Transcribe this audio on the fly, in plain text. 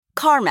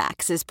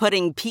CarMax is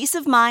putting peace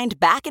of mind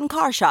back in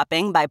car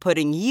shopping by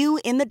putting you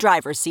in the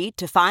driver's seat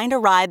to find a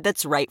ride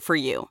that's right for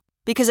you.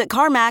 Because at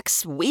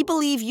CarMax, we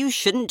believe you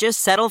shouldn't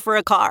just settle for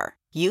a car.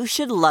 You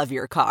should love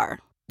your car.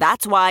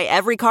 That's why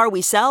every car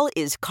we sell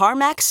is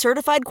CarMax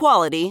certified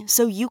quality,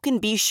 so you can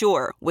be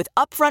sure with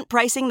upfront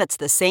pricing that's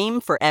the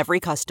same for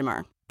every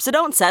customer. So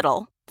don't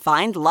settle.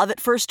 Find love at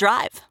first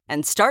drive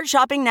and start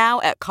shopping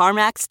now at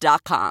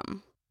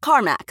CarMax.com.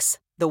 CarMax,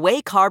 the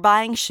way car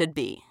buying should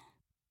be.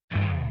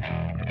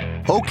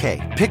 Okay,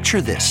 picture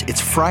this.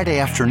 It's Friday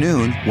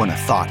afternoon when a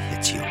thought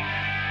hits you.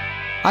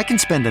 I can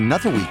spend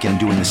another weekend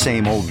doing the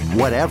same old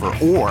whatever,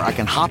 or I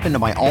can hop into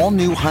my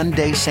all-new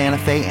Hyundai Santa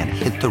Fe and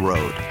hit the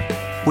road.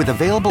 With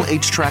available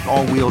H-Track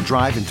all-wheel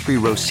drive and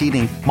 3-row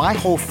seating, my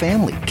whole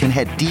family can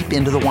head deep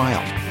into the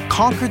wild.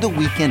 Conquer the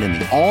weekend in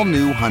the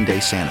all-new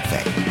Hyundai Santa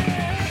Fe.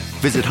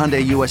 Visit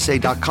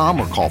HyundaiUSA.com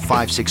or call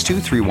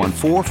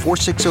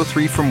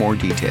 562-314-4603 for more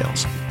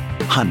details.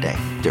 Hyundai,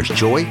 there's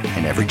joy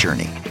in every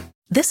journey.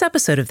 This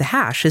episode of The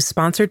Hash is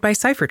sponsored by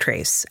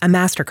CipherTrace, a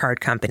MasterCard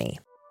company.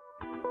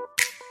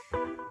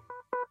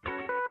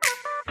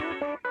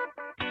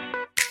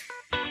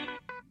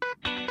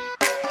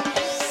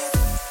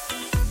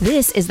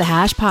 This is the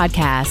Hash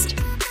Podcast.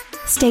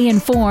 Stay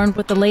informed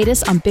with the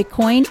latest on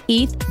Bitcoin,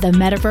 ETH, the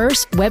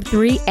metaverse,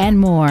 Web3, and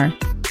more.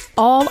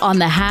 All on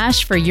the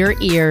Hash for your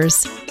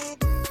ears.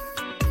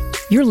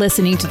 You're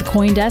listening to the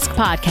CoinDesk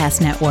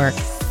Podcast Network.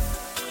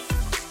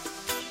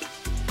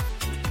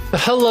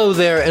 Hello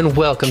there, and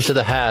welcome to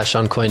the Hash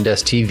on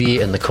CoinDesk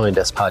TV and the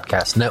CoinDesk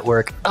Podcast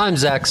Network. I'm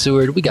Zach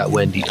Seward. We got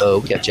Wendy O,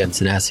 we got Jen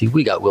Sanasi,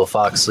 we got Will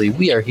Foxley.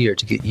 We are here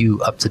to get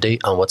you up to date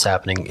on what's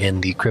happening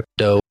in the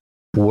crypto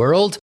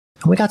world.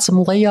 And we got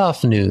some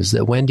layoff news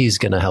that Wendy's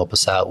going to help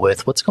us out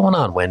with. What's going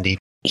on, Wendy?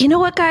 You know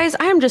what, guys?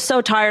 I'm just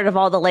so tired of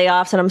all the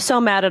layoffs, and I'm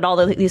so mad at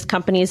all these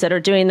companies that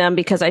are doing them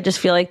because I just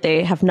feel like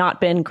they have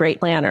not been great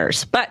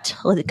planners. But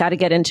got to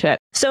get into it.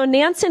 So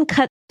Nansen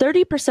cut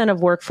 30%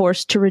 of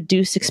workforce to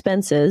reduce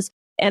expenses.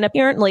 And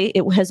apparently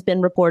it has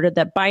been reported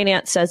that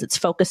Binance says it's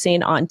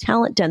focusing on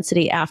talent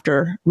density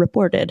after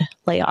reported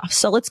layoffs.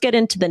 So let's get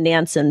into the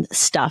Nansen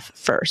stuff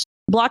first.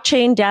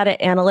 Blockchain data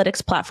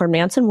analytics platform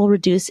Nansen will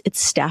reduce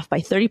its staff by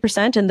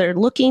 30%, and they're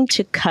looking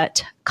to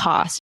cut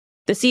costs.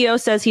 The CEO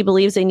says he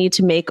believes they need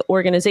to make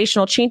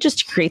organizational changes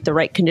to create the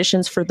right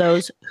conditions for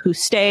those who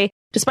stay.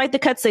 Despite the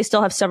cuts, they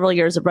still have several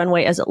years of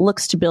runway as it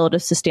looks to build a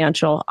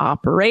substantial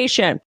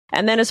operation.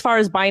 And then as far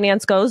as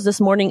Binance goes,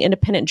 this morning,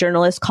 independent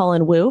journalist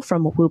Colin Wu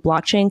from Wu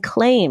Blockchain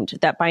claimed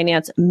that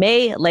Binance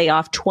may lay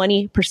off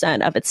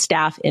 20% of its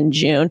staff in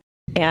June.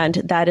 And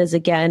that is,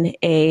 again,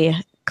 a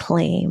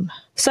claim.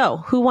 So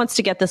who wants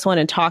to get this one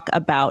and talk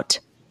about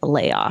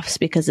layoffs?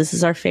 Because this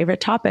is our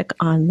favorite topic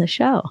on the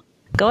show.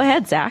 Go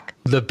ahead, Zach.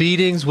 The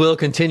beatings will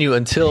continue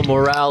until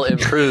morale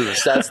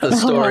improves. That's the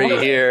story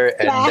here,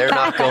 and they're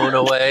not going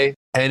away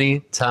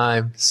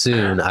anytime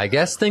soon. I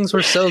guess things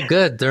were so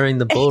good during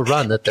the bull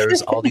run that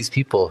there's all these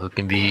people who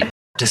can be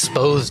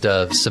disposed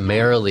of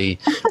summarily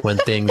when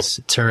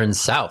things turn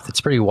south. It's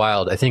pretty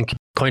wild. I think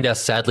CoinDesk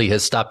sadly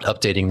has stopped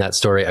updating that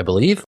story, I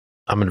believe.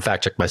 I'm going to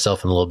fact check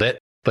myself in a little bit.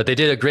 But they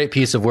did a great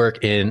piece of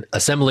work in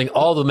assembling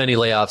all the many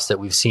layoffs that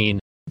we've seen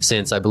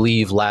since, I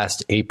believe,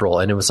 last April.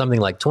 And it was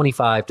something like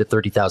 25 to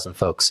 30,000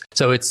 folks.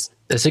 So it's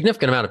a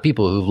significant amount of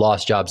people who've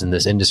lost jobs in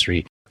this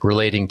industry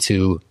relating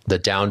to the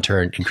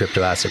downturn in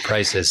crypto asset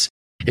prices.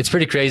 It's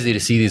pretty crazy to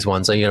see these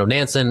ones. So,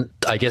 Nansen,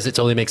 I guess it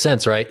totally makes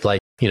sense, right? Like,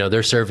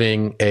 they're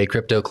serving a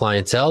crypto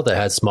clientele that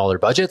has smaller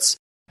budgets.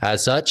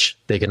 As such,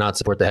 they cannot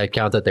support the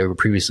headcount that they were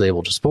previously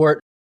able to support.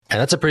 And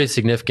that's a pretty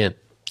significant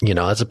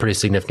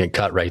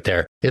cut right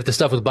there. If the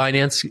stuff with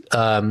Binance,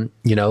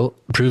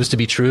 proves to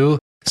be true,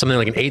 something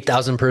like an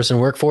 8,000 person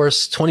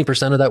workforce,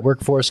 20% of that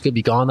workforce could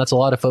be gone. That's a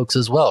lot of folks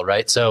as well,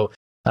 right? So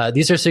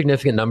these are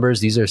significant numbers.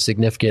 These are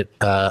significant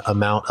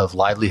amount of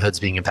livelihoods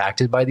being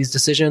impacted by these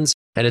decisions.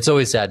 And it's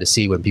always sad to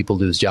see when people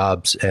lose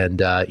jobs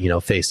and,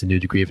 face a new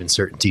degree of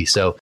uncertainty.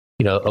 So,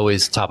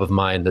 always top of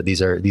mind that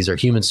these are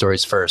human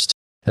stories first.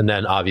 And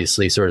then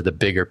obviously sort of the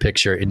bigger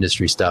picture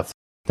industry stuff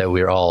that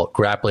we're all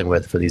grappling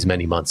with for these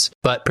many months.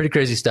 But pretty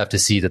crazy stuff to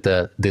see that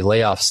the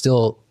layoffs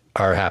still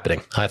are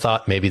happening. I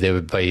thought maybe they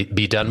would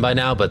be done by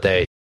now, but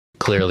they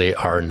clearly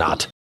are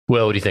not.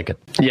 Will, what are you thinking?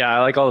 Yeah, I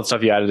like all the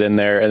stuff you added in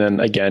there. And then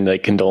again,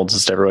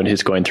 condolences to everyone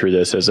who's going through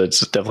this, as it's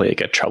definitely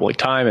a troubling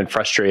time and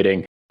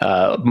frustrating.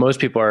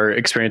 Most people are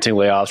experiencing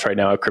layoffs right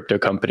now at crypto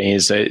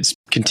companies. It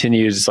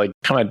continues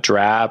kind of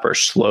drab or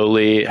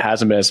slowly. It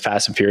hasn't been as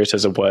fast and furious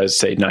as it was,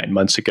 say, 9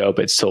 months ago,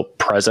 but it's still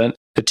present.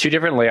 The two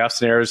different layoff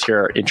scenarios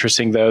here are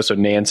interesting, though. So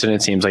Nansen,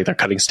 it seems like they're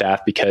cutting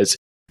staff because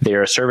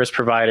they're a service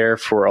provider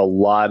for a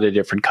lot of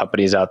different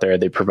companies out there.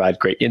 They provide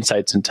great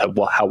insights into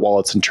how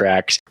wallets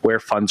interact, where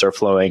funds are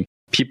flowing.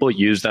 People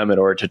use them in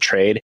order to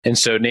trade. And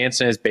so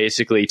Nansen is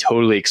basically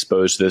totally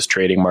exposed to this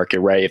trading market,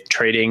 right? If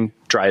trading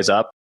dries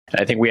up, and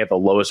I think we have the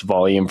lowest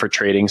volume for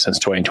trading since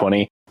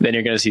 2020, then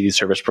you're going to see these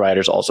service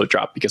providers also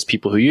drop because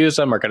people who use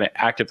them are going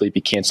to actively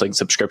be canceling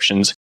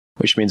subscriptions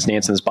which means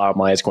Nansen's bottom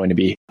line is going to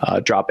be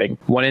dropping.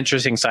 One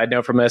interesting side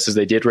note from this is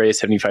they did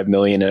raise $75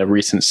 million in a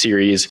recent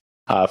series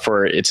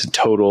for its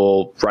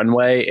total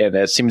runway, and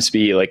that seems to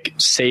be like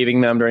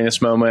saving them during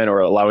this moment or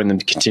allowing them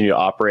to continue to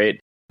operate.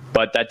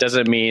 But that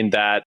doesn't mean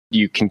that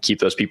you can keep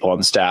those people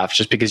on staff.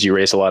 Just because you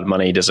raise a lot of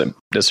money doesn't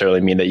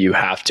necessarily mean that you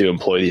have to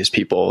employ these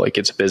people. Like,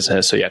 it's a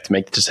business, so you have to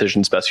make the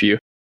decisions best for you.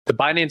 The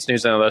Binance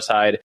news on the other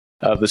side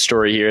of the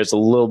story here is a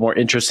little more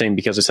interesting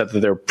because it said that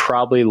they're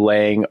probably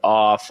laying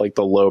off like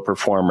the low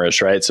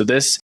performers, right? So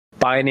this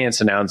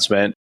Binance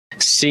announcement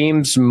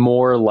seems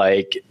more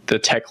like the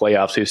tech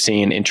layoffs we've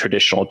seen in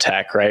traditional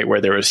tech, right? Where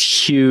there was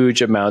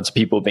huge amounts of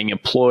people being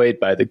employed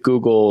by the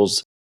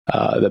Googles,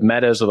 the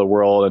Metas of the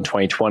world in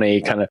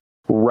 2020, kind of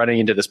running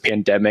into this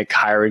pandemic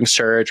hiring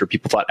surge where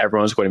people thought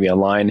everyone was going to be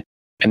online.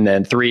 And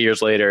then 3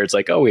 years later, it's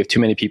like, oh, we have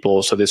too many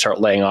people. So they start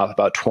laying off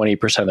about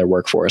 20% of their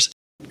workforce.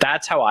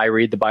 That's how I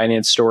read the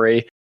Binance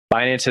story.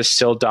 Binance is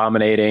still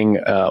dominating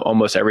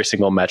almost every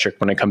single metric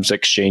when it comes to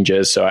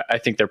exchanges. So I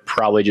think they're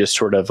probably just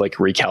sort of like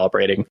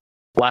recalibrating.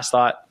 Last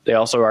thought, they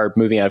also are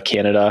moving out of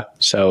Canada.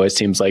 So it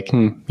seems like,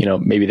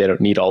 maybe they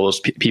don't need all those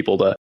people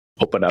to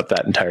open up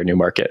that entire new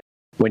market.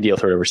 Wendy, I'll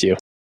throw it over to you.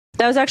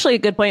 That was actually a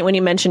good point when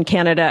you mentioned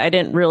Canada. I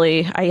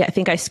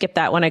think I skipped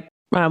that when I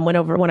when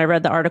I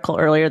read the article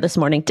earlier this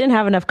morning. Didn't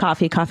have enough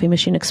coffee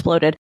machine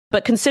exploded.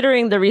 But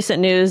considering the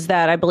recent news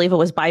that I believe it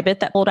was Bybit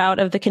that pulled out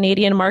of the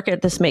Canadian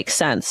market, this makes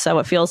sense. So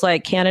it feels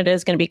like Canada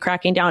is going to be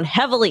cracking down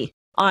heavily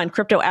on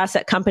crypto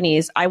asset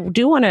companies. I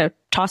do want to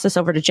toss this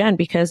over to Jen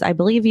because I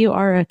believe you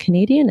are a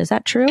Canadian. Is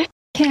that true?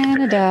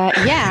 Canada,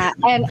 yeah.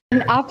 And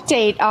an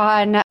update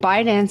on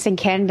Binance in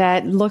Canada.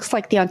 It looks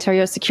like the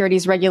Ontario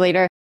Securities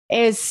Regulator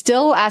is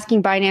still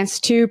asking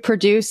Binance to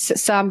produce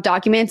some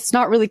documents. It's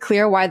not really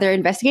clear why they're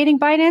investigating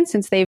Binance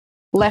since they've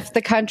left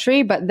the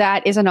country, but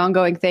that is an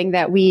ongoing thing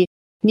that we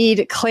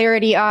need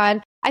clarity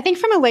on. I think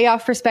from a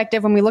layoff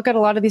perspective, when we look at a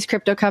lot of these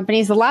crypto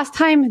companies, the last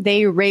time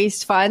they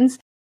raised funds,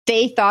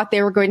 they thought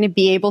they were going to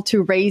be able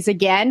to raise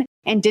again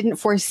and didn't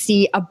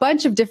foresee a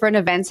bunch of different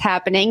events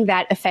happening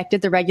that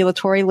affected the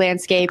regulatory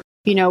landscape.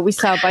 We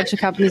saw a bunch of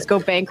companies go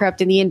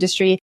bankrupt in the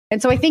industry.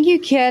 And so I think you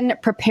can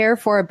prepare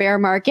for a bear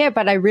market,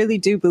 but I really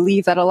do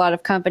believe that a lot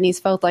of companies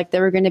felt like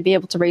they were going to be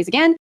able to raise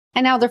again.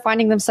 And now they're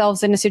finding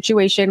themselves in a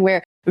situation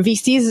where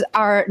VCs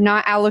are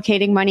not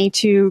allocating money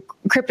to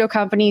crypto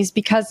companies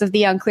because of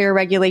the unclear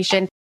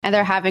regulation, and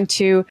they're having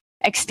to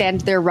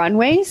extend their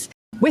runways.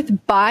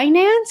 With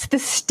Binance, the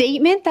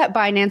statement that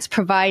Binance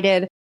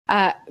provided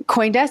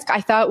CoinDesk, I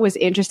thought was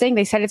interesting.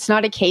 They said it's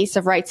not a case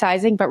of right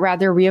sizing, but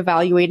rather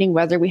reevaluating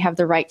whether we have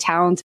the right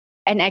talent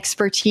and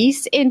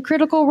expertise in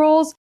critical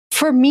roles.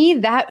 For me,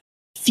 that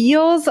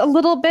feels a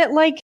little bit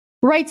like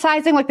right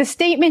sizing. Like the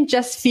statement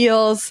just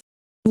feels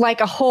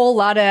like a whole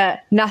lot of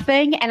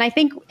nothing. And I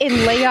think in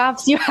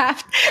layoffs, you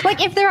have,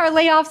 like, if there are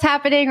layoffs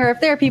happening or if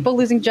there are people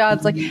losing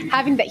jobs, like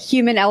having that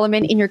human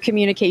element in your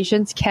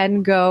communications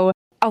can go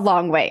a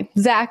long way.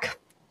 Zach?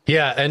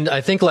 Yeah. And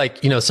I think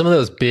some of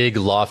those big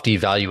lofty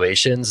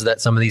valuations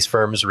that some of these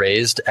firms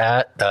raised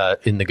at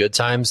in the good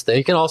times,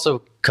 they can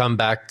also come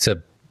back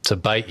to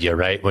bite you,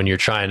 right? When you're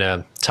trying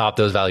to top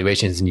those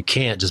valuations and you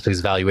can't just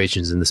because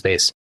valuations in the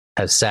space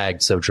have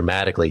sagged so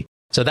dramatically.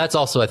 So that's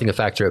also, I think, a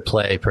factor at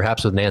play,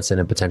 perhaps with Nansen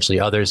and potentially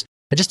others.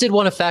 I just did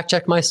want to fact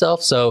check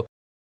myself. So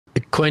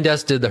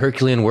CoinDesk did the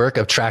Herculean work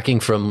of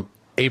tracking from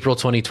April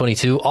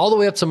 2022 all the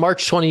way up to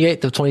March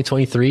 28th of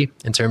 2023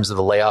 in terms of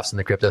the layoffs in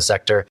the crypto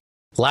sector.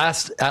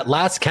 At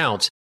last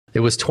count,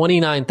 it was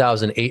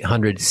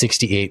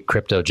 29,868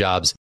 crypto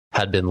jobs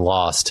had been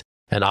lost.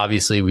 And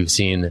obviously, we've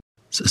seen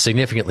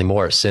significantly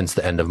more since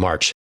the end of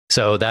March.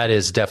 So that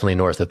is definitely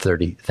north of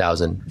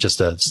 30,000, just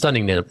a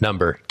stunning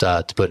number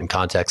to put in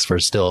context for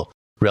still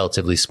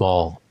relatively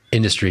small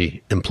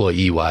industry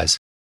employee-wise.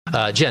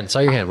 Jen, saw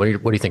your hand. What are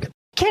you thinking?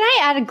 Can I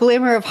add a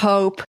glimmer of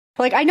hope?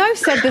 Like, I know I've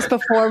said this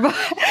before, but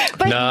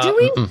no, let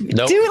me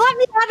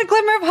add a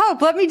glimmer of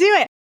hope. Let me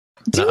do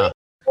it.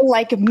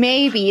 Like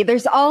maybe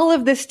there's all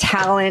of this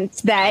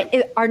talent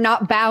that are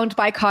not bound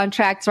by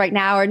contracts right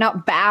now, or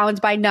not bound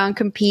by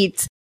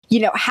non-competes,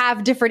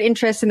 have different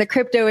interests in the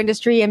crypto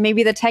industry and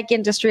maybe the tech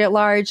industry at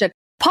large. And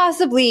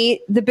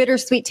possibly the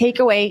bittersweet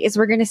takeaway is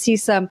we're going to see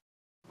some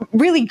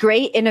really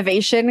great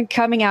innovation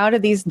coming out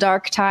of these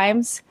dark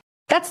times.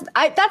 That's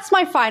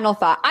my final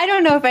thought. I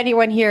don't know if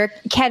anyone here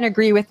can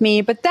agree with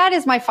me, but that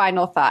is my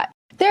final thought.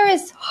 There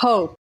is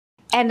hope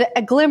and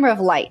a glimmer of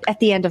light at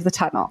the end of the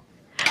tunnel.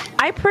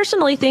 I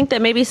personally think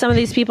that maybe some of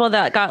these people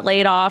that got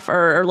laid off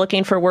or are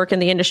looking for work in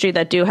the industry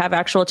that do have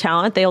actual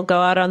talent, they'll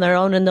go out on their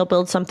own and they'll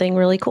build something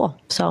really cool.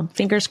 So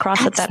fingers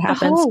crossed that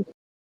happens. Hope.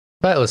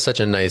 That was such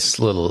a nice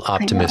little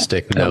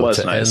optimistic note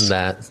to end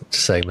that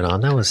segment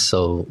on. That was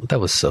so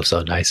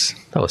nice.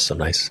 That was so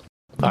nice.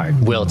 All right,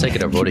 Will, take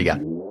it over. What do you got?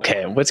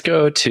 Okay, let's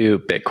go to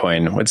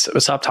Bitcoin. Let's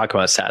stop talking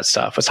about sad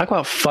stuff. Let's talk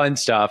about fun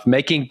stuff,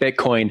 making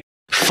Bitcoin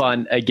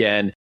fun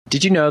again.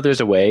 Did you know there's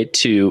a way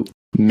to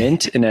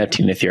mint an NFT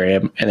in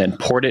Ethereum and then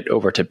port it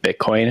over to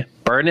Bitcoin,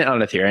 burn it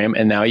on Ethereum,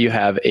 and now you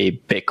have a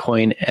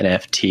Bitcoin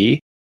NFT?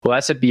 Well,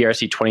 that's a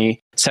BRC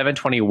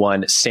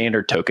 721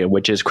 standard token,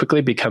 which is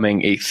quickly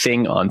becoming a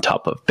thing on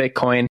top of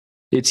Bitcoin.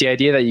 It's the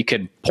idea that you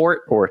can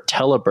port or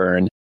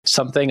teleburn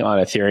something on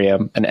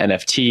Ethereum, an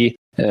NFT,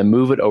 and then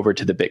move it over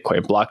to the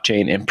Bitcoin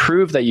blockchain and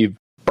prove that you've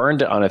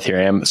burned it on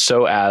Ethereum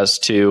so as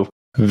to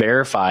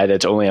verify that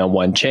it's only on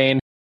one chain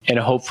and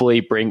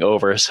hopefully bring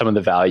over some of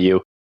the value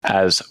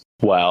as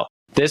well.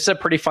 This is a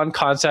pretty fun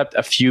concept.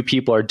 A few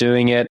people are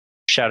doing it.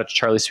 Shout out to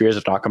Charlie Spears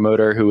of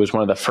Nakamoto, who was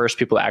one of the first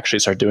people to actually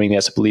start doing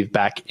this, I believe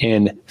back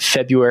in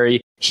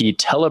February. He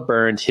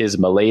teleburned his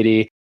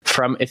Milady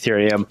from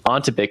Ethereum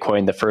onto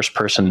Bitcoin, the first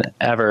person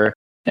ever.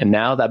 And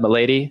now that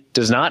Milady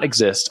does not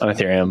exist on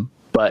Ethereum,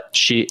 but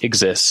she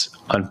exists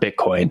on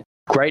Bitcoin.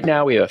 Right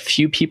now, we have a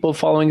few people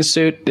following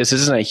suit. This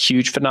isn't a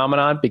huge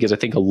phenomenon because I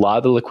think a lot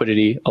of the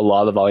liquidity, a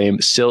lot of the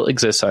volume still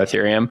exists on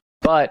Ethereum.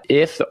 But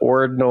if the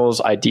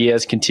Ordinal's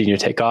ideas continue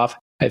to take off,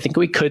 I think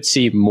we could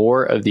see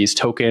more of these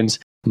tokens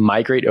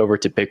migrate over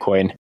to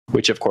Bitcoin,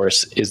 which of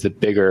course is the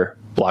bigger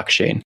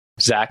blockchain.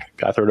 Zach,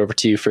 gotta throw it over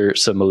to you for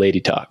some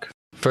Milady talk.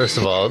 First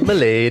of all,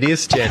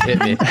 Miladies, Jen, hit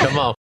me. Come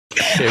on.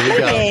 Here we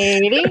go.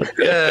 Milady.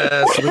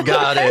 Yes, we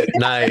got it.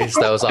 Nice.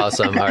 That was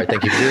awesome. All right.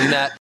 Thank you for doing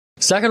that.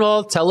 Second of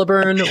all,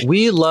 Teleburn.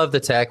 We love the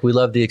tech. We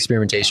love the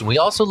experimentation. We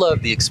also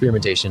love the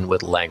experimentation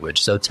with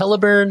language. So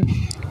Teleburn,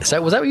 was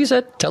that what you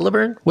said?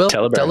 Teleburn? Will?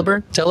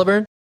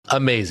 Teleburn?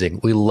 Amazing.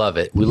 We love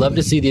it. We love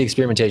to see the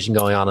experimentation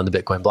going on the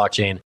Bitcoin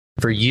blockchain.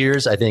 For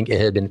years, I think it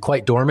had been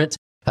quite dormant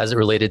as it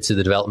related to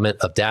the development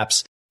of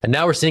dApps. And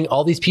now we're seeing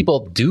all these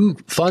people do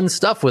fun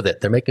stuff with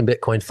it. They're making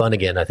Bitcoin fun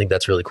again. I think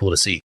that's really cool to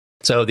see.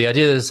 So the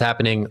idea that is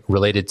happening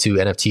related to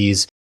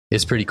NFTs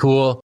is pretty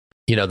cool.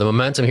 You know, the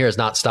momentum here is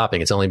not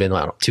stopping. It's only been,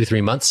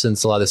 2-3 months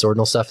since a lot of this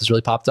Ordinal stuff has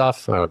really popped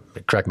off.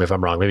 Correct me if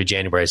I'm wrong, maybe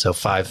January. So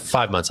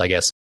five months, I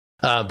guess.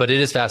 But it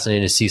is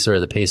fascinating to see sort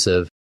of the pace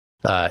of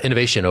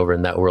innovation over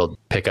in that world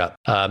pick up.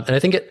 And I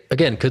think it,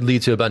 again, could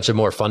lead to a bunch of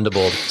more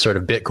fundable sort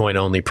of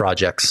Bitcoin-only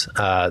projects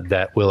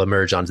that will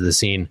emerge onto the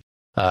scene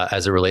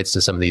as it relates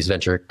to some of these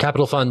venture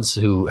capital funds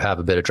who have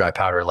a bit of dry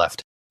powder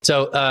left.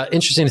 So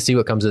interesting to see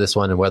what comes of this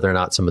one and whether or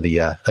not some of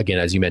the, again,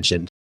 as you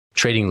mentioned,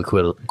 trading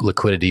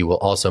liquidity will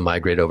also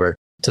migrate over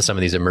to some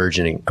of these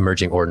emerging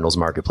Ordinals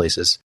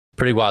marketplaces.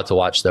 Pretty wild to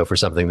watch, though, for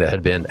something that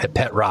had been a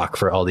pet rock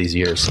for all these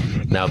years.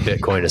 Now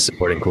Bitcoin is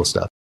supporting cool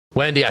stuff.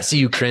 Wendy, I see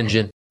you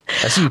cringing.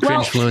 I see you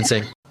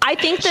cringe-fluencing. I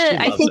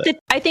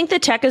think the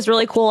tech is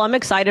really cool. I'm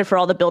excited for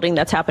all the building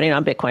that's happening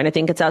on Bitcoin. I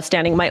think it's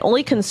outstanding. My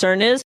only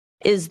concern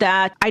is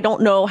that I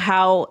don't know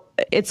how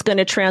it's going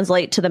to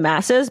translate to the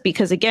masses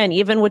because, again,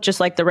 even with just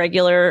like the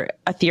regular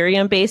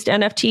Ethereum-based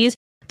NFTs,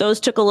 those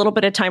took a little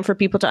bit of time for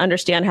people to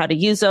understand how to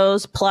use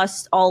those,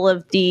 plus all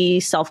of the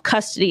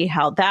self-custody,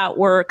 how that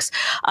works.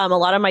 A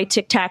lot of my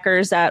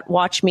TikTokers that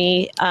watch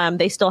me,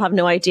 they still have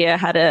no idea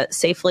how to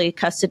safely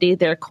custody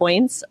their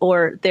coins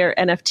or their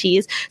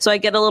NFTs. So I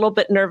get a little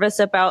bit nervous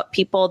about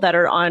people that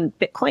are on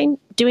Bitcoin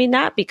doing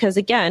that because,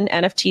 again,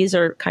 NFTs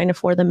are kind of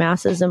for the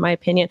masses, in my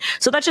opinion.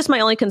 So that's just my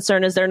only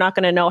concern is they're not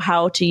going to know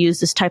how to use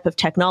this type of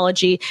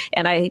technology.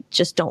 And I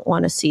just don't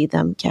want to see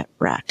them get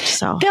wrecked.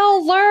 So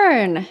they'll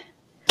learn.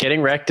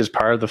 Getting wrecked is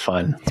part of the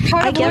fun.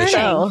 I guess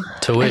so.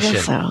 Tuition.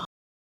 So.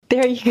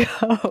 There you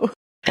go.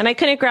 And I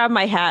couldn't grab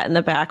my hat in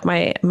the back,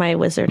 my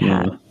wizard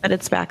hat, but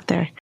it's back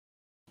there.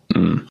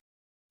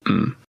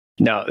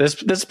 No, this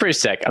is pretty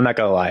sick. I'm not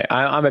going to lie.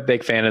 I'm a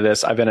big fan of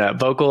this. I've been a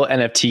vocal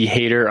NFT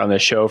hater on the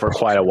show for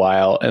quite a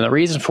while. And the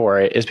reason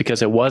for it is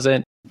because it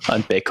wasn't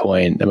on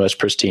Bitcoin, the most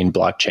pristine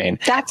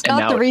blockchain. That's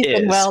not the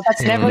reason, Will.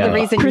 That's never the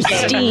reason you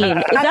get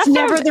it. That's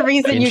never the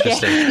reason you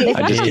get it.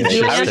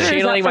 I was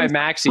channeling my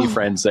Maxi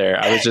friends there.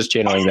 I was just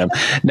channeling them.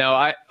 No,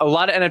 a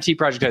lot of NFT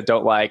projects I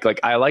don't like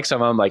I like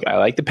some of them. Like I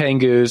like the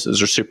Pengus.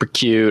 Those are super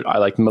cute. I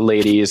like the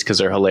Miladies because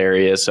they're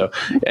hilarious. So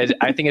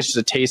I think it's just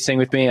a taste thing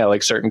with me. I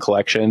like certain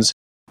collections.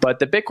 But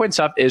the Bitcoin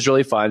stuff is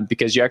really fun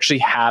because you actually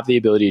have the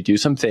ability to do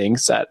some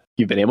things that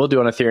you've been able to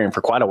do on Ethereum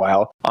for quite a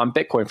while on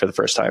Bitcoin for the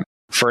first time.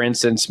 For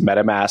instance,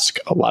 MetaMask,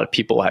 a lot of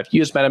people have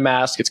used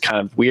MetaMask. It's kind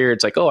of weird.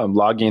 It's like, oh, I'm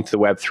logging into the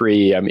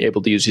Web3. I'm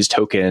able to use these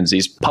tokens,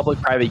 these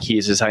public-private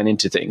keys to sign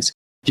into things.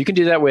 You can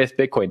do that with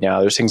Bitcoin now.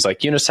 There's things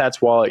like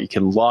Unisat's wallet. You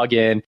can log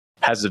in.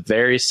 Has a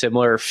very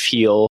similar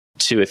feel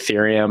to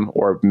Ethereum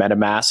or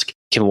MetaMask.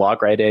 You can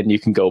log right in. You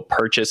can go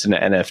purchase an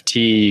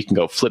NFT. You can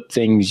go flip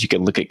things. You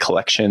can look at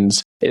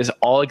collections. It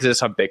all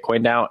exists on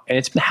Bitcoin now, and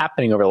it's been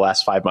happening over the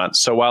last 5 months.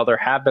 So while there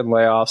have been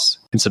layoffs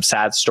and some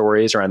sad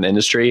stories around the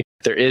industry,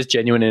 there is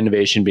genuine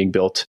innovation being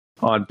built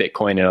on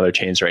Bitcoin and other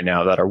chains right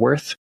now that are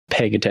worth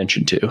paying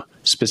attention to,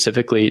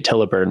 specifically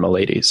Teleburn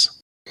Miladies.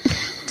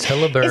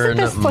 Teleburn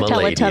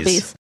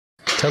Miladies.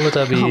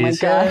 Teletubbies. Oh my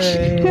gosh.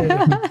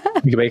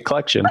 You can make a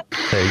collection.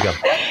 There you go.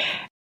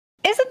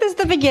 Isn't this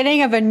the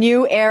beginning of a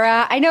new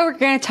era? I know we're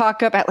going to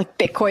talk about like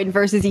Bitcoin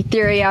versus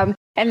Ethereum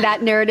and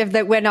that narrative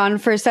that went on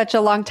for such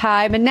a long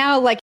time. And now,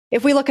 like,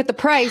 if we look at the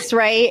price,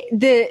 right,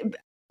 the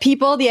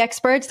people, the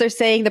experts, they're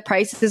saying the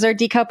prices are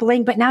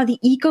decoupling, but now the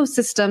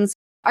ecosystems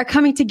are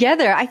coming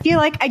together. I feel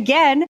like,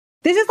 again,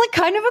 this is like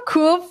kind of a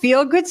cool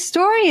feel-good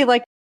story.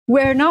 Like,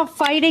 we're not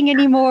fighting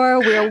anymore.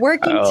 We're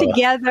working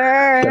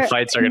together. The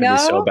fights are going to be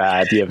so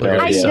bad. You have no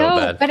idea. I know,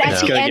 bad. but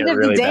at the end of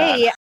the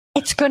day,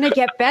 it's going to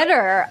get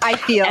better, I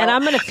feel. And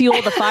I'm going to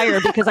fuel the fire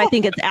because I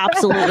think it's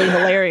absolutely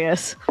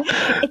hilarious.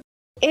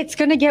 It's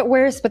going to get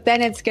worse, but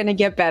then it's going to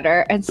get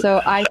better. And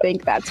so I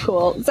think that's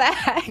cool.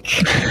 Zach?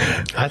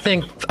 I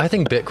think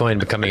Bitcoin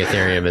becoming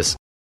Ethereum is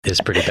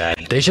pretty bad.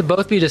 They should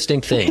both be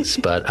distinct things,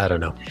 but I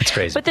don't know. It's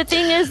crazy. But the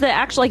thing is that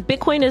actually, like,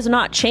 Bitcoin is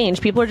not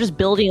changed. People are just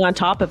building on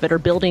top of it or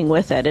building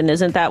with it. And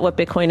isn't that what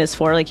Bitcoin is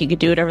for? Like, you could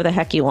do whatever the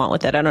heck you want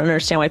with it. I don't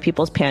understand why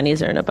people's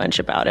panties are in a bunch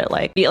about it.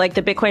 Like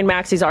the Bitcoin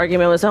Maxis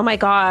argument was, oh my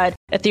God,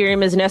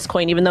 Ethereum is Nest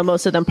coin, even though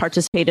most of them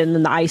participated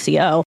in the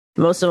ICO.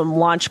 Most of them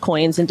launched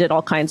coins and did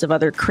all kinds of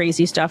other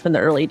crazy stuff in the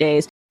early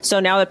days. So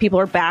now that people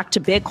are back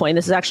to Bitcoin,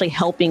 this is actually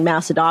helping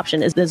mass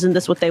adoption. Isn't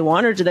this what they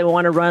want? Or do they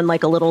want to run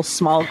like a little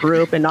small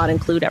group and not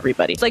include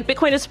everybody? It's like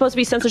Bitcoin is supposed to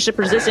be censorship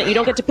resistant. You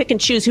don't get to pick and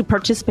choose who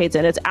participates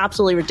in it. It's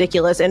absolutely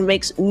ridiculous and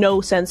makes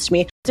no sense to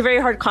me. It's a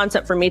very hard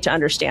concept for me to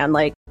understand.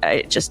 Like,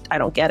 I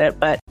don't get it,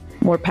 but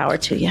more power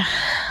to you.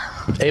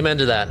 Amen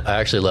to that. I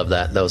actually love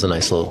that. That was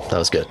that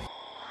was good.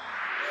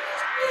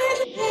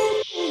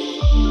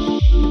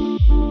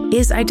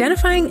 Is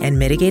identifying and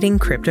mitigating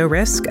crypto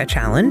risk a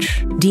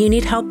challenge? Do you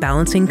need help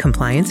balancing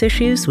compliance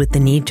issues with the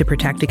need to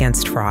protect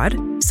against fraud?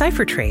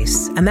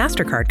 CipherTrace, a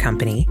MasterCard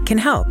company, can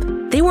help.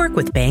 They work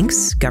with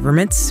banks,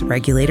 governments,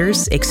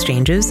 regulators,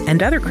 exchanges,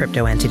 and other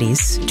crypto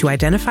entities to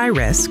identify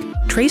risk,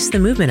 trace the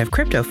movement of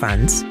crypto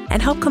funds,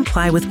 and help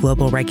comply with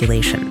global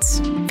regulations.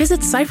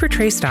 Visit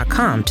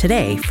CipherTrace.com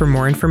today for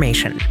more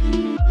information.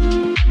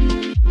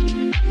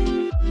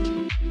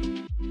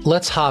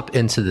 Let's hop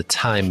into the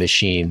time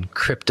machine.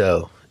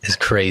 Crypto is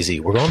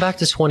crazy. We're going back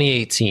to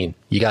 2018.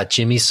 You got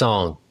Jimmy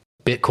Song,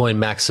 Bitcoin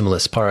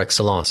maximalist par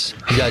excellence.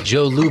 You got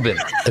Joe Lubin,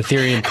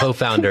 Ethereum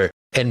co-founder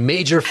and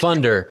major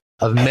funder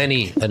of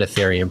many an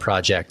Ethereum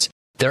project.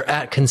 They're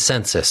at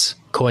Consensus,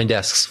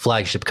 CoinDesk's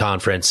flagship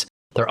conference.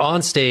 They're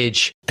on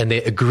stage and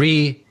they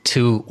agree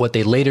to what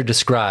they later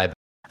describe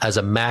as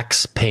a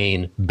Max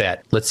Payne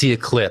bet. Let's see a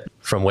clip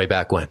from way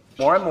back when.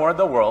 More and more of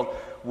the world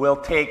will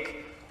take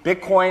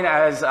Bitcoin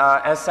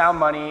as sound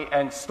money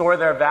and store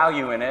their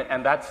value in it,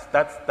 and that's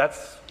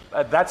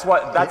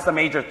the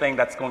major thing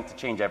that's going to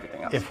change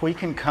everything else. If we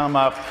can come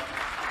up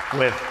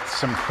with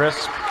some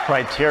crisp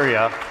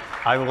criteria,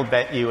 I will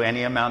bet you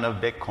any amount of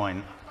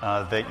Bitcoin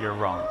that you're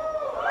wrong.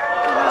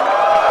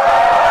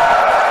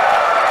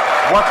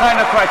 What kind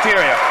of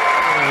criteria?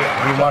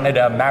 We wanted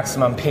a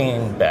maximum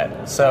pain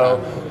bet.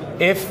 So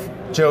if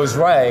Joe's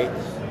right,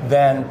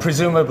 then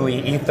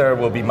presumably Ether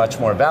will be much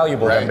more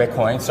valuable than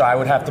Bitcoin. So I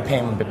would have to pay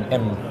him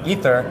in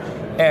Ether.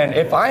 And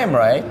if I am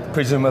right,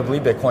 presumably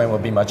Bitcoin will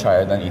be much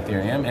higher than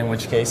Ethereum, in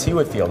which case he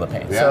would feel the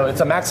pain. Yeah. So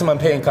it's a maximum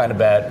pain kind of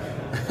bet.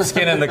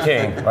 Skin in the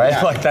game, right?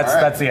 Yeah. Like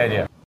that's the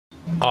idea.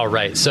 All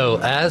right.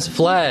 So as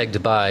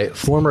flagged by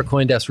former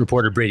CoinDesk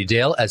reporter Brady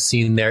Dale, as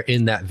seen there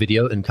in that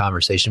video in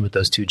conversation with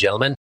those two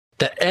gentlemen,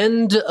 the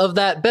end of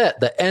that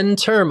bet, the end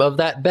term of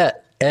that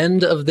bet,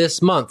 end of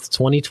this month,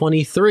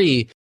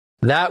 2023,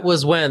 that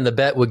was when the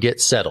bet would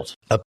get settled,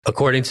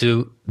 according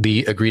to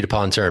the agreed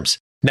upon terms.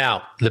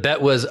 Now, the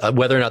bet was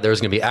whether or not there was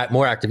going to be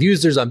more active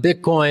users on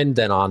Bitcoin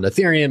than on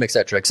Ethereum, et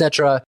cetera, et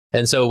cetera.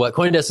 And so what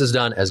CoinDesk has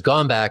done has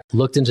gone back,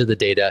 looked into the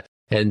data,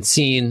 and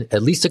seen,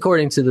 at least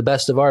according to the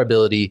best of our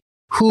ability,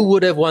 who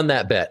would have won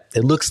that bet.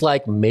 It looks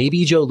like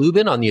maybe Joe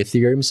Lubin on the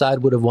Ethereum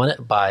side would have won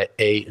it by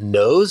a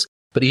nose,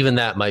 but even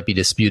that might be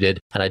disputed.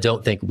 And I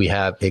don't think we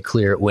have a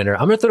clear winner.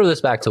 I'm going to throw this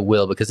back to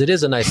Will because it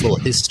is a nice little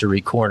history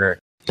corner.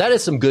 That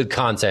is some good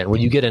content when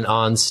you get an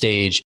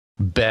on-stage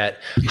bet,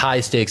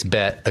 high-stakes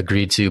bet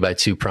agreed to by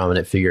two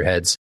prominent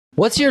figureheads.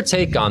 What's your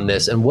take on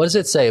this, and what does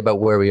it say about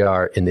where we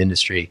are in the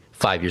industry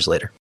 5 years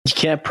later? You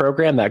can't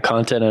program that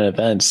content and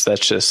events.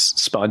 That's just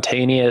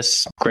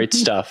spontaneous, great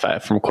stuff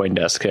from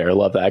CoinDesk there. I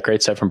love that.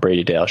 Great stuff from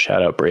Brady Dale.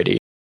 Shout out Brady.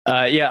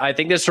 Yeah, I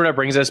think this sort of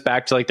brings us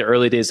back to like the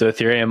early days of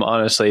Ethereum,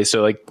 honestly.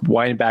 So like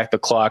wind back the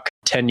clock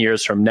 10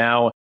 years from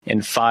now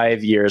and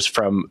 5 years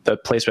from the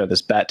placement of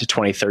this bet to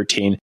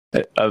 2013.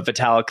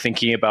 Vitalik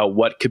thinking about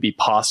what could be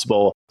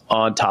possible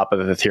on top of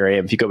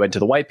Ethereum. If you go into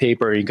the white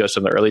paper, you go to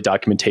some of the early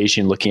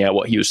documentation looking at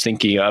what he was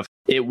thinking of,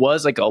 it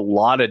was like a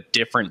lot of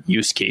different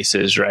use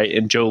cases, right?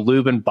 And Joe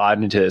Lubin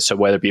bought into this. So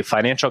whether it be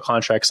financial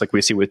contracts like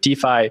we see with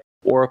DeFi,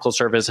 Oracle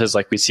services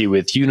like we see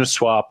with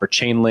Uniswap or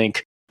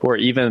Chainlink, or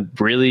even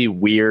really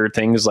weird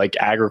things like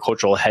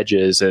agricultural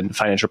hedges and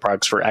financial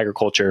products for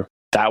agriculture.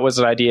 That was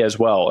an idea as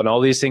well. And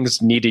all these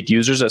things needed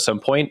users at some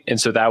point. And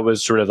so that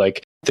was sort of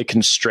like the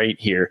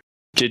constraint here.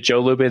 Did Joe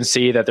Lubin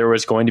see that there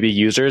was going to be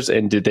users,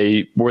 and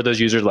were those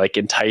users like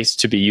enticed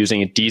to be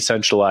using a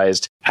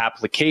decentralized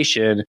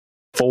application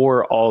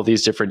for all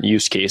these different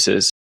use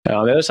cases?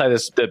 On the other side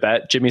of the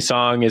bet, Jimmy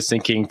Song is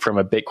thinking from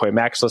a Bitcoin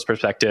maximalist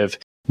perspective.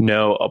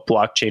 No, a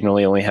blockchain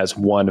really only has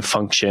one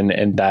function,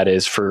 and that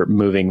is for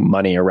moving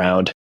money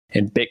around.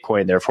 And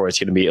Bitcoin, therefore, is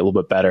going to be a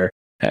little bit better.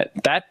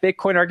 That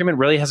Bitcoin argument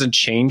really hasn't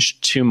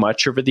changed too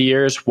much over the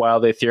years, while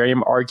the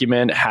Ethereum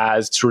argument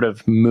has sort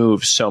of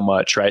moved so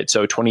much, right?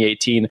 So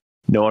 2018,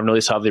 No one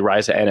really saw the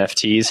rise of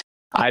NFTs.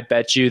 I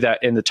bet you that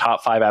in the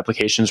top 5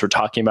 applications we're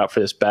talking about for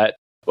this bet,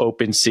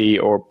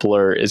 OpenSea or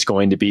Blur is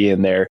going to be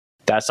in there.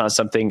 That's not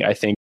something I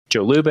think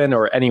Joe Lubin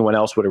or anyone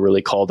else would have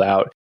really called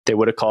out. They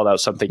would have called out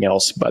something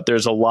else. But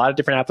there's a lot of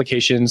different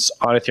applications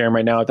on Ethereum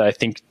right now that I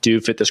think do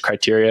fit this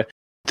criteria.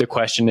 The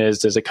question is,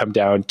 does it come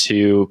down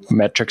to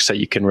metrics that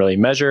you can really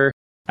measure?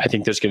 I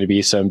think there's going to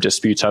be some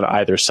disputes on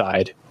either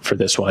side for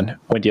this one.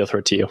 Wendy, I'll throw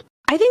it to you.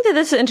 I think that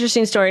this is an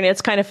interesting story and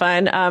it's kind of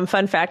fun.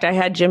 Fun fact, I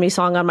had Jimmy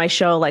Song on my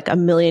show like a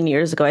million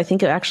years ago. I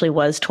think it actually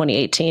was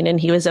 2018. And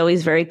he was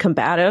always very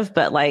combative,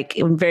 but like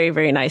very,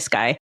 very nice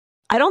guy.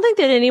 I don't think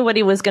that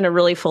anybody was going to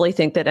really fully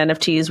think that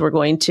NFTs were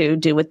going to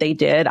do what they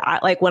did.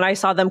 Like when I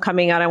saw them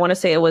coming out, I want to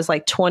say it was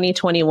like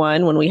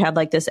 2021 when we had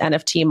like this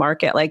NFT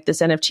market, like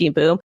this NFT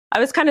boom. I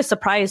was kind of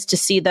surprised to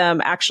see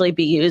them actually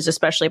be used,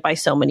 especially by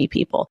so many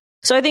people.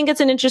 So I think it's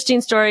an interesting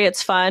story.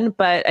 It's fun.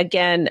 But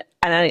again,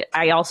 and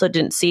I also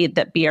didn't see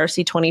that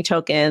BRC20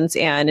 tokens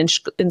and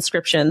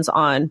inscriptions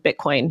on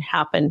Bitcoin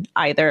happen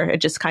either.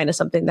 It's just kind of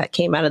something that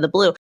came out of the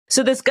blue.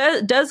 So this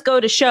does go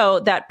to show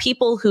that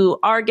people who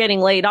are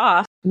getting laid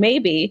off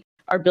maybe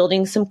are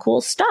building some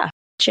cool stuff.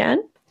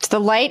 Jen? It's the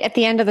light at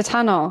the end of the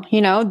tunnel.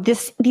 You know,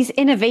 these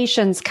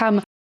innovations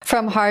come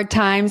from hard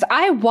times.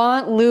 I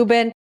want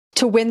Lubin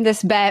to win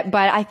this bet,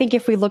 but I think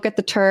if we look at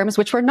the terms,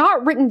 which were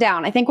not written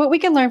down, I think what we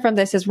can learn from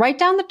this is write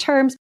down the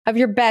terms of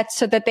your bets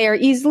so that they are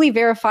easily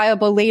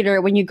verifiable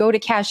later when you go to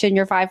cash in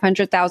your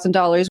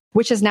 $500,000,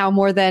 which is now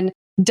more than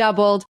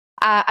doubled.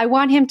 I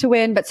want him to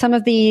win, but some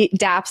of the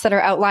dApps that are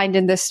outlined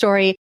in this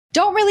story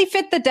don't really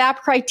fit the dApp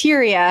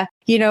criteria.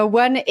 You know,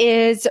 one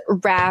is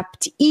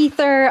Wrapped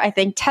Ether. I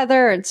think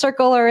Tether and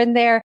Circle are in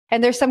there.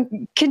 And there's some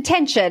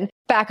contention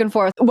back and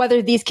forth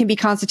whether these can be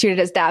constituted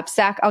as dApps.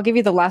 Zach, I'll give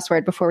you the last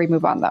word before we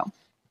move on, though.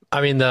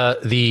 I mean,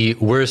 the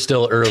we're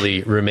still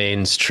early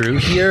remains true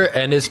here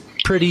and is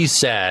pretty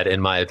sad, in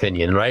my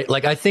opinion, right?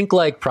 Like, I think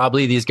like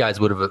probably these guys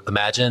would have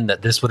imagined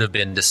that this would have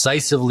been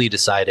decisively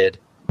decided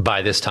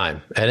by this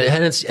time. And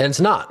it's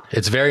not.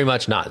 It's very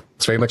much not.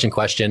 It's very much in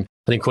question.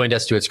 I think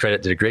CoinDesk, to its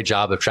credit, did a great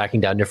job of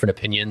tracking down different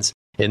opinions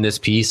in this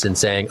piece and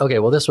saying, okay,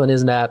 well, this one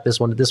is an app, this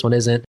one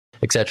isn't,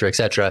 et cetera, et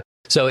cetera.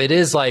 So it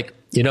is like,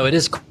 you know, it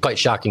is quite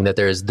shocking that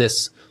there is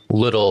this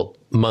little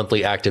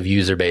monthly active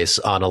user base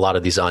on a lot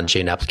of these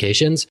on-chain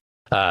applications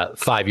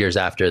 5 years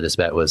after this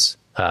bet was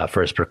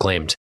first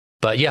proclaimed.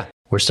 But yeah,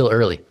 we're still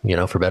early, you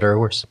know, for better or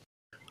worse.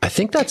 I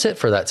think that's it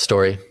for that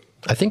story.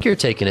 I think you're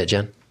taking it,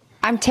 Jen.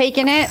 I'm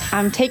taking it.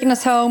 I'm taking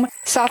us home.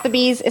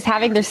 Sotheby's is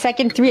having their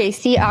second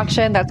 3AC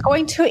auction that's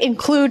going to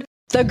include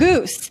The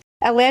Goose,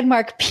 a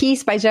landmark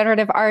piece by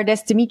generative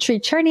artist Dmitry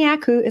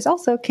Cherniak, who is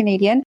also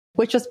Canadian,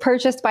 which was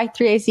purchased by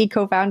 3AC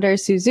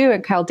co-founders Suzu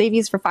and Kyle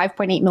Davies for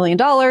 $5.8 million.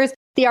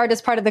 The art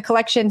is part of the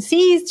collection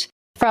seized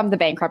from the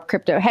bankrupt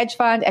crypto hedge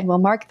fund and will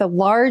mark the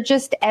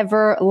largest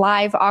ever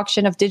live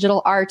auction of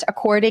digital art,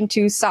 according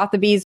to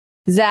Sotheby's.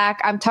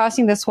 Zach, I'm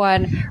tossing this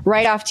one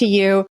right off to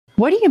you.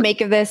 What do you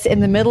make of this in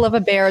the middle of a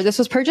bear? This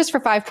was purchased for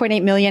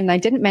 $5.8 million. And I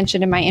didn't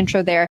mention in my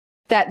intro there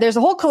that there's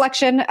a whole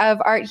collection of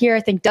art here.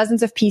 I think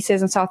dozens of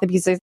pieces, and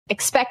Sotheby's is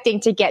expecting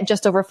to get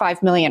just over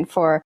 $5 million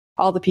for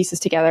all the pieces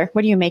together.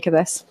 What do you make of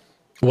this?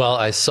 Well,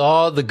 I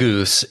saw the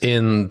goose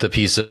in the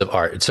piece of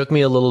art. It took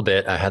me a little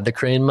bit. I had to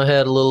crane my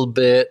head a little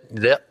bit.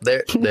 Yep,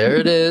 there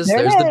it is.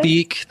 There's the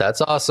beak.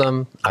 That's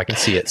awesome. I can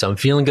see it. So I'm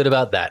feeling good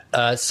about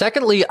that.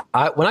 Secondly,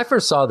 when I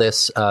first saw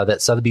this,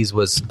 that Sotheby's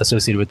was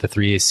associated with the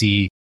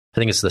 3AC, I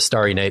think it's the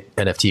Starry Night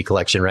NFT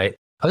collection, right?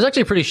 I was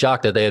actually pretty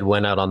shocked that they had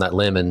went out on that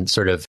limb and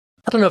sort of,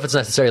 I don't know if it's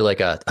necessarily like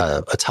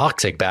a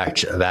toxic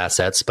batch of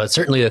assets, but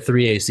certainly the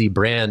 3AC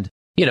brand,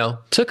 you know,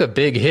 took a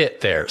big hit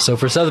there. So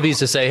for Sotheby's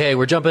to say, hey,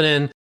 we're jumping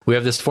in, we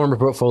have this former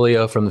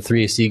portfolio from the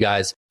 3AC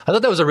guys, I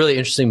thought that was a really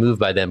interesting move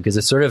by them because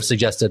it sort of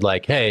suggested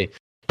like, hey,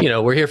 you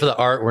know, we're here for the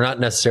art. We're not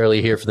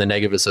necessarily here for the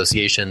negative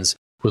associations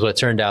with what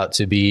turned out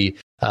to be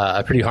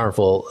a pretty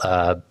harmful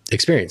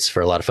experience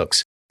for a lot of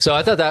folks. So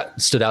I thought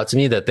that stood out to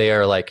me, that they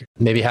are like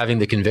maybe having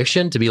the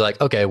conviction to be like,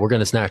 okay, we're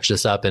going to snatch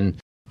this up and,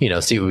 you know,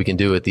 see what we can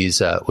do with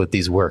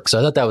these works. So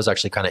I thought that was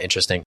actually kind of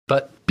interesting.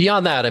 But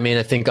beyond that, I mean,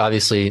 I think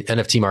obviously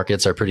NFT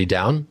markets are pretty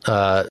down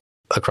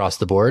across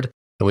the board.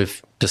 And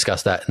we've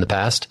discussed that in the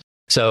past.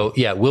 So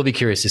yeah, we'll be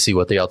curious to see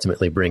what they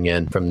ultimately bring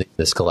in from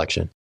this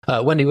collection.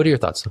 Wendy, what are your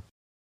thoughts?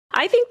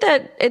 I think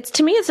that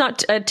to me, it's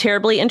not a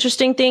terribly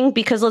interesting thing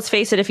because let's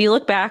face it, if you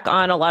look back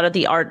on a lot of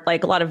the art,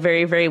 like a lot of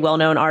very, very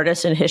well-known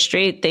artists in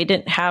history, they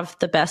didn't have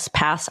the best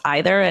pass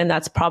either. And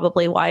that's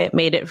probably why it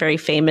made it very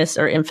famous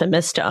or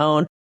infamous to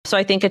own. So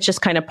I think it's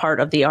just kind of part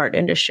of the art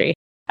industry.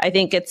 I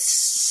think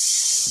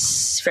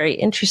it's very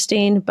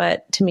interesting,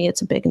 but to me,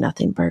 it's a big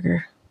nothing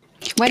burger.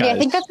 Wendy, I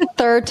think that's the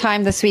third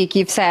time this week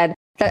you've said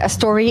that a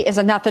story is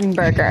a nothing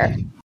burger.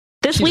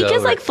 This week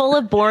is like full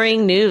of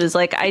boring news.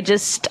 Like I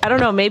don't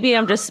know, maybe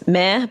I'm just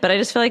meh, but I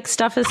just feel like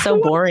stuff is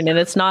so boring and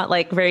it's not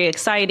like very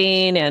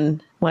exciting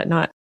and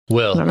whatnot.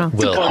 I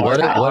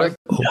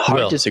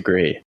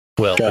disagree.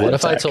 Well, Go what ahead,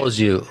 if I Zach. told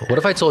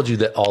you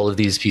that all of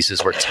these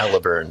pieces were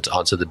teleburned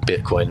onto the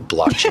Bitcoin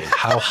blockchain?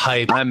 How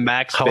hype? I'm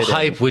max How bidding.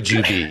 hype would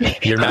you be?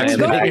 You're max I'm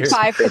Go bidding. to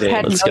 5 to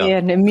 10 Let's go.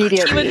 million You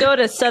immediately. would go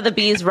to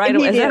Sotheby's right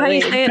away. Is that how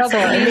you say it? Double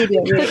Sotheby's?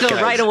 immediately. You could go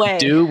Guys, right away.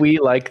 Do we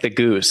like the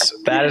goose?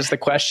 That is the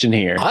question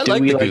here. I Do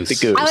like we the like goose. the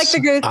goose? I like the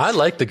goose. I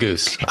like the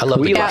goose. I love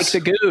We the like goose.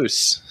 the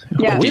goose.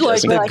 Yeah, We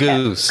like we the like that.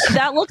 goose.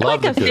 That looked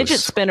Love like a the fidget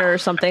goose. spinner or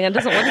something. It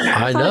doesn't look.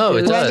 I know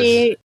it does.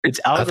 Wendy, It's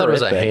I thought it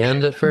was a algorithmic.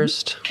 hand at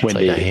first. It's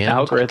Wendy, like a hand.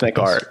 algorithmic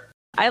art.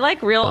 I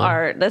like real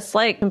art. That's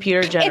like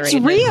computer generated.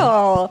 it's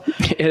real.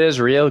 It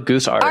is real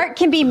goose art. Art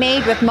can be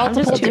made with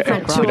multiple just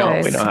different okay.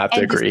 tools. We don't have to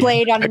and agree.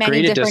 displayed on Agree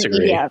many to different disagree.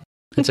 media.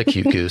 It's a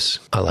cute goose.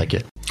 I like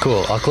it.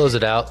 Cool. I'll close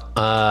it out.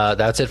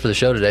 That's it for the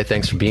show today.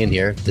 Thanks for being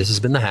here. This has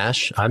been The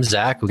Hash. I'm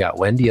Zach. We got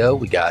Wendy O.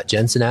 We got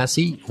Jensen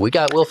Assey. We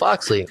got Will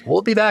Foxley.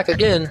 We'll be back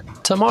again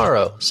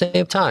tomorrow.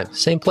 Same time,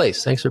 same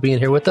place. Thanks for being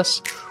here with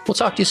us. We'll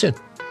talk to you soon.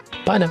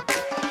 Bye now.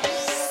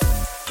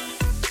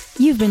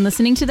 You've been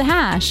listening to The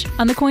Hash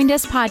on the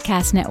CoinDesk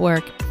Podcast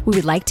Network. We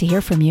would like to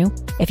hear from you.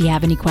 If you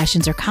have any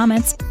questions or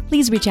comments,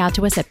 please reach out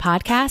to us at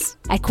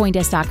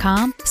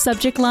podcasts@coindesk.com,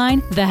 subject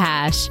line The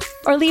Hash,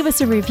 or leave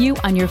us a review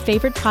on your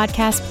favorite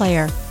podcast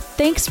player.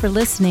 Thanks for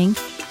listening.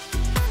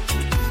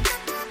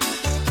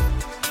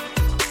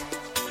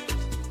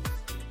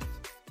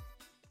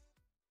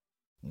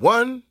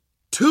 One,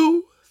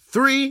 two,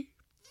 three,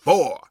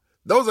 four.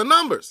 Those are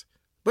numbers.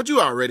 But you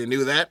already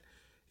knew that.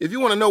 If you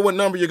want to know what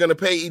number you're going to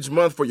pay each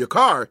month for your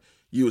car,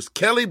 use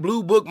Kelly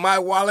Blue Book My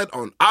Wallet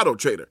on Auto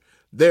Trader.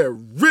 They're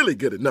really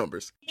good at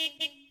numbers.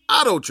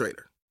 Auto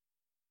Trader.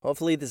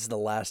 Hopefully this is the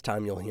last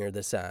time you'll hear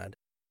this ad.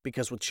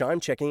 Because with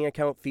Chime checking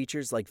account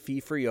features like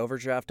fee-free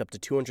overdraft up to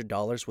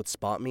 $200 with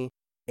SpotMe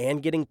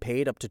and getting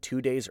paid up to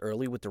 2 days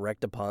early with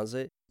direct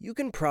deposit, you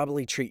can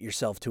probably treat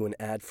yourself to an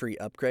ad-free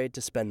upgrade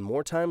to spend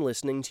more time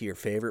listening to your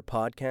favorite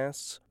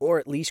podcasts, or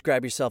at least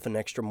grab yourself an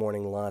extra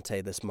morning latte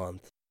this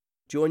month.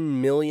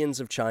 Join millions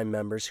of Chime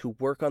members who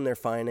work on their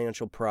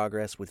financial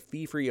progress with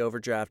fee-free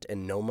overdraft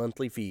and no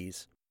monthly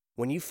fees.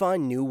 When you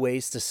find new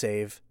ways to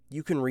save,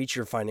 you can reach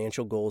your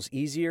financial goals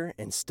easier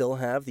and still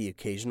have the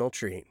occasional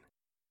treat.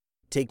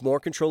 Take more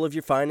control of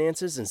your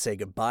finances and say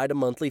goodbye to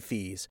monthly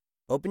fees.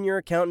 Open your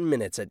account in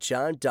minutes at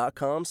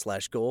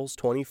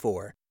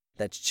chime.com/goals24.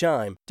 That's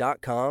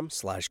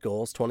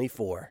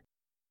chime.com/goals24.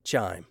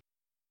 Chime.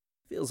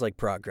 Feels like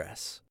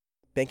progress.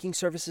 Banking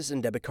services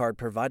and debit card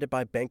provided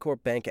by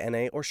Bancorp Bank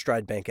N.A. or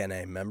Stride Bank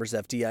N.A. Members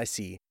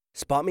FDIC.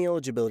 SpotMe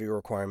eligibility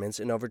requirements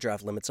and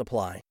overdraft limits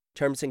apply.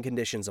 Terms and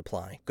conditions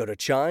apply. Go to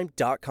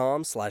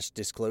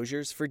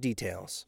chime.com/disclosures for details.